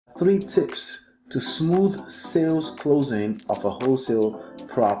3 tips to smooth sales closing of a wholesale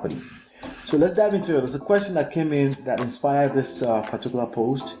property. So let's dive into it. There's a question that came in that inspired this particular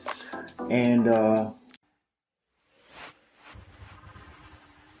post, and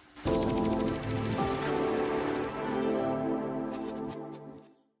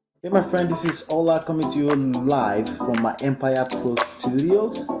hey my friend, this is Ola coming to you live from myEmpirePRO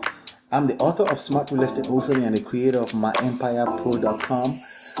studios. I'm the author of Smart Real Estate Wholesaling and the creator of myEmpirePRO.com.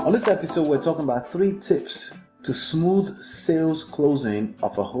 On this episode, we're talking about 3 tips to smooth sales closing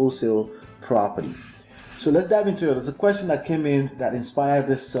of a wholesale property. So let's dive into it. There's a question that came in that inspired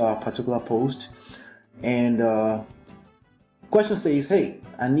this particular post, and question says, hey,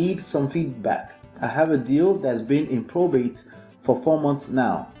 I need some feedback. I have a deal that's been in probate for 4 months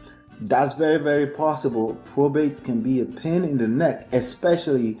now. That's very, very possible. Probate can be a pain in the neck,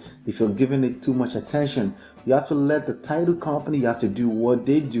 especially if you're giving it too much attention. You have to let the title company, you have to do what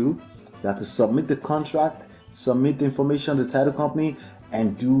they do. You have to submit the contract, submit the information to the title company,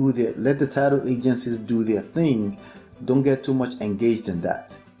 and let the title agencies do their thing. Don't get too much engaged in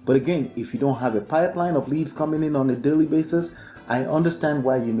that. But again, if you don't have a pipeline of leads coming in on a daily basis, I understand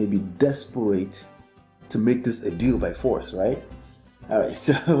why you may be desperate to make this a deal by force, right? All right,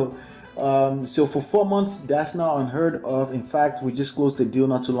 so for 4 months, that's not unheard of. In fact, we just closed a deal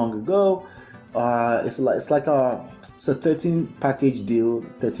not too long ago. It's a 13 package deal,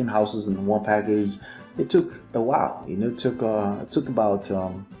 13 houses in one package. It took a while, it took about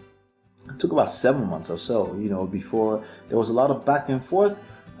 7 months or so, before there was a lot of back and forth.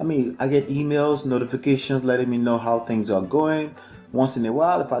 I mean, I get emails, notifications letting me know how things are going. Once in a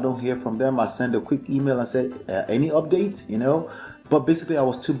while, if I don't hear from them, I send a quick email and say, any updates, But basically, I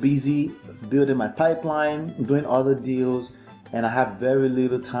was too busy building my pipeline, doing other deals, and I have very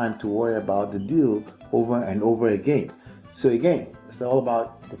little time to worry about the deal over and over again. So again, it's all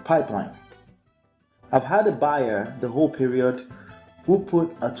about the pipeline. I've had a buyer the whole period who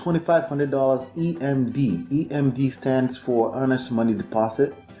put a $2,500 EMD. EMD stands for earnest money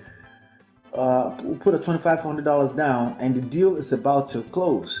deposit. Who put a $2,500 down, and the deal is about to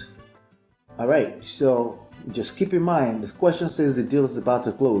close. All right, so just keep in mind, this question says the deal is about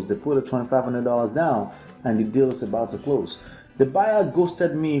to close. They put a $2,500 down, and the deal is about to close. The buyer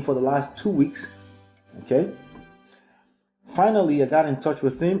ghosted me for the last 2 weeks. Okay. Finally, I got in touch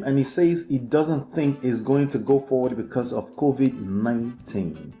with him, and he says he doesn't think it's going to go forward because of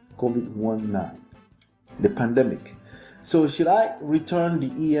COVID-19, the pandemic. So should I return the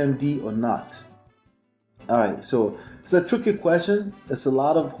EMD or not? All right, so it's a tricky question. There's a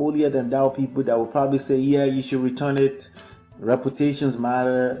lot of holier than thou people that will probably say, yeah, you should return it. Reputations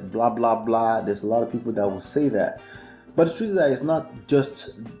matter, blah, blah, blah. There's a lot of people that will say that. But the truth is that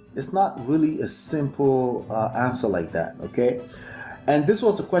it's not really a simple answer like that, okay? And this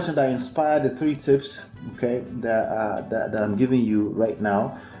was the question that inspired the 3 tips, okay, that I'm giving you right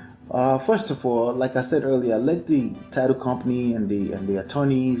now. First of all, like I said earlier, let the title company and the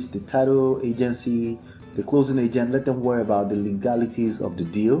attorneys, the title agency, the closing agent, let them worry about the legalities of the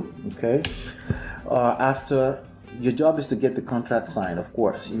deal, okay? After, your job is to get the contract signed, of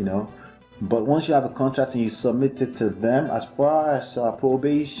course, But once you have a contract and you submit it to them, as far as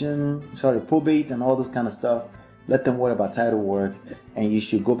probate and all this kind of stuff, let them worry about title work, and you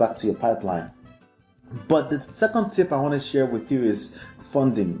should go back to your pipeline. But the second tip I want to share with you is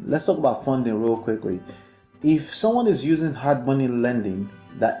funding. Let's talk about funding real quickly. If someone is using hard money lending,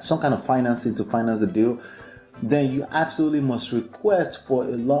 that some kind of financing to finance the deal, then you absolutely must request for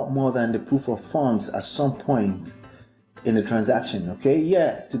a lot more than the proof of funds at some point in the transaction, okay?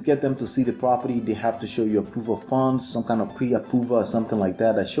 Yeah, to get them to see the property, they have to show you a proof of funds, some kind of pre-approval or something like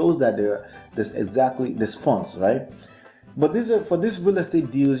that shows that there's funds, right? But for these real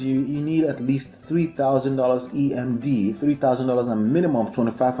estate deals, you need at least $3,000 EMD, $3,000 and minimum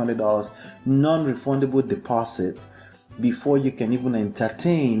 $2,500 non-refundable deposit before you can even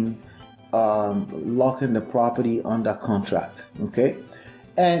entertain locking the property under contract, okay?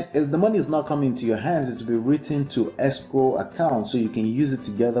 And if the money is not coming to your hands, it will be written to escrow account so you can use it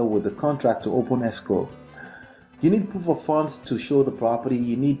together with the contract to open escrow. You need proof of funds to show the property.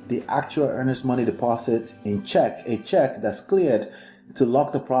 You need the actual earnest money deposit in check, a check that's cleared to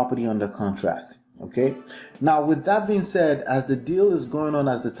lock the property under contract. Okay. Now, with that being said, as the deal is going on,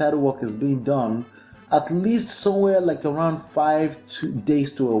 as the title work is being done, at least somewhere like around 5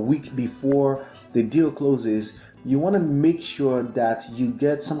 days to a week before the deal closes, you want to make sure that you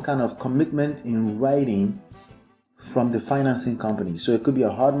get some kind of commitment in writing from the financing company. So it could be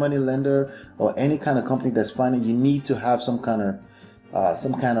a hard money lender or any kind of company that's financing. You need to have some kind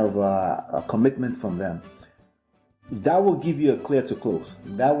of a commitment from them. that will give you a clear to close.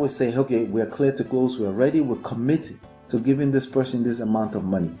 That will say, okay, we're clear to close, we're ready, we're committed to giving this person this amount of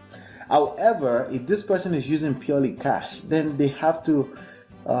money. However, if this person is using purely cash, then they have to,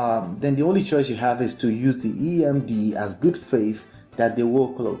 then the only choice you have is to use the EMD as good faith that they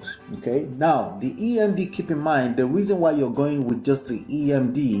will close. Okay, now the EMD, keep in mind, the reason why you're going with just the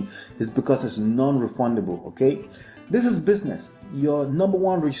EMD is because it's non-refundable. Okay, this is business. Your number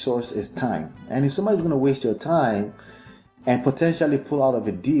one resource is time, and if somebody's going to waste your time and potentially pull out of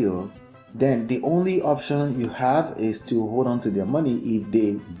a deal, then the only option you have is to hold on to their money if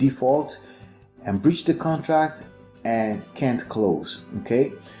they default and breach the contract and can't close.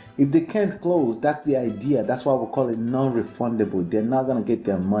 Okay, if they can't close, that's the idea. That's why we call it non-refundable. They're not going to get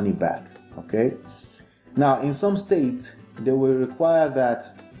their money back. Okay, now in some states they will require that,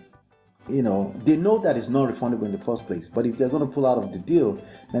 you know, they know that it's non-refundable in the first place, but if they're going to pull out of the deal,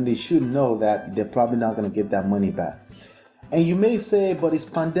 then they should know that they're probably not going to get that money back. And you may say, but it's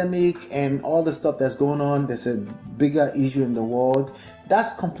pandemic and all the stuff that's going on, there's a bigger issue in the world.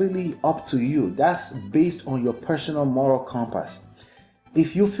 That's completely up to you. That's based on your personal moral compass.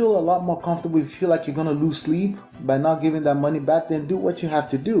 If you feel a lot more comfortable, if you feel like you're going to lose sleep by not giving that money back, then do what you have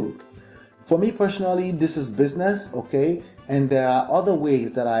to do. For me personally, this is business, okay? And there are other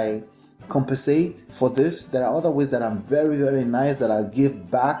ways that I compensate for this. There are other ways that I'm very, very nice, that I give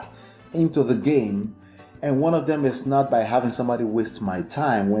back into the game. And one of them is not by having somebody waste my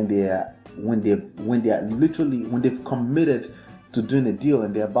time when they've committed to doing a deal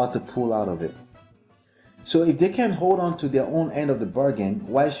and they're about to pull out of it. So if they can hold on to their own end of the bargain,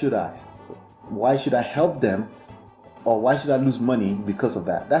 why should I? Why should I help them? Or why should I lose money because of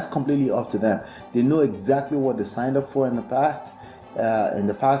that? That's completely up to them. They know exactly what they signed up for in the past.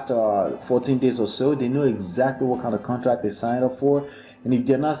 14 days or so, they know exactly what kind of contract they signed up for. And if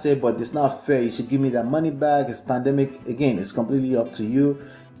they're not saying, but it's not fair, you should give me that money back, it's pandemic, again, it's completely up to you.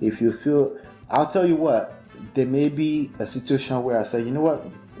 If you feel, I'll tell you what, there may be a situation where I say, you know what,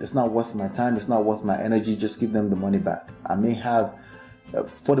 it's not worth my time, it's not worth my energy, just give them the money back. I may have,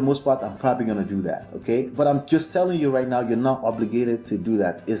 for the most part, I'm probably going to do that, okay? But I'm just telling you right now, you're not obligated to do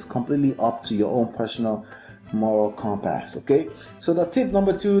that. It's completely up to your own personal moral compass, okay? So the tip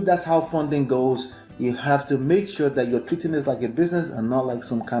number 2, that's how funding goes. You have to make sure that you're treating this like a business and not like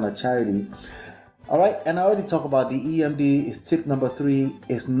some kind of charity. All right, and I already talked about the EMD. Is tip number 3.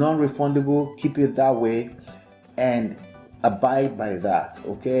 It's non-refundable. Keep it that way and abide by that.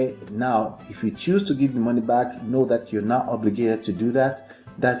 Okay, now if you choose to give the money back, know that you're not obligated to do that.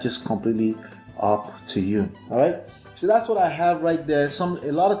 That's just completely up to you. All right, so that's what I have right there.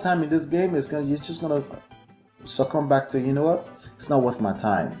 A lot of time in this game is you're just gonna succumb back to, you know what, it's not worth my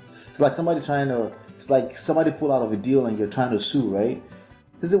time. It's like somebody pull out of a deal and you're trying to sue, right?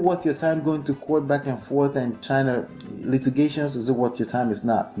 Is it worth your time going to court back and forth and trying to litigations? Is it worth your time? It's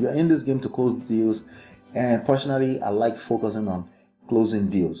not. You're in this game to close deals, and personally, I like focusing on closing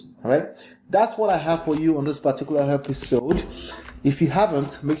deals. All right, that's what I have for you on this particular episode. If you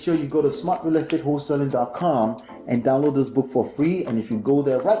haven't, make sure you go to smartrealestatewholesaling.com and download this book for free. And if you go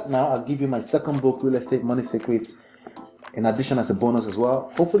there right now, I'll give you my second book, Real Estate Money Secrets, in addition as a bonus as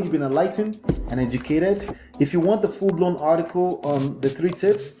well. Hopefully you've been enlightened and educated. If you want the full-blown article on the 3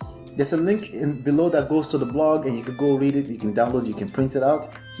 tips, there's a link below that goes to the blog, and you can go read it, you can download, you can print it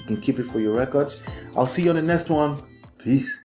out, you can keep it for your records. I'll see you on the next one. Peace.